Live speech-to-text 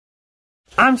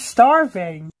I'm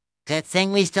starving. Good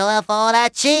thing we still have all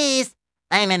that cheese.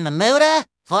 I'm in the mood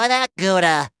for that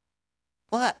Gouda.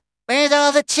 What? Where's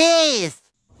all the cheese?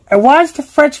 And why is the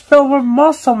fridge filled with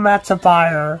muscle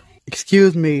matzabier?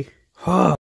 Excuse me.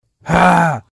 Huh.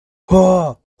 Ha. Huh.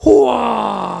 Go.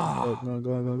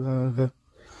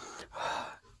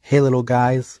 Hey, little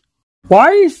guys. Why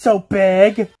are you so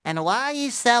big? And why are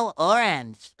you so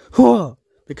orange? Huh.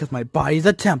 Because my body's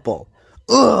a temple.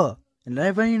 And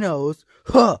everybody knows,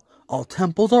 all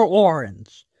temples are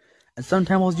orange. And some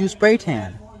temples use spray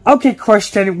tan. Okay,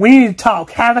 Christian, we need to talk.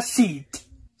 Have a seat.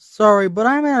 Sorry, but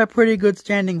I'm at a pretty good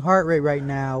standing heart rate right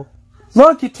now.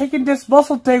 Look, you're taking this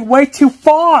muscle thing way too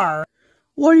far.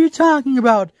 What are you talking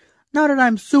about? Now that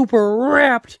I'm super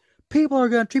ripped, people are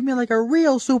gonna treat me like a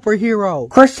real superhero.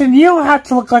 Christian, you don't have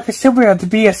to look like a superhero to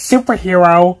be a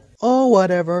superhero. Oh,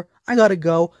 whatever. I gotta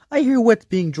go. I hear what's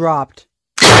being dropped.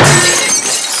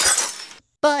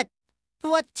 But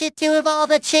what to do with all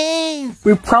the cheese?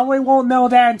 We probably won't know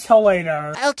that until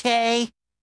later. Okay.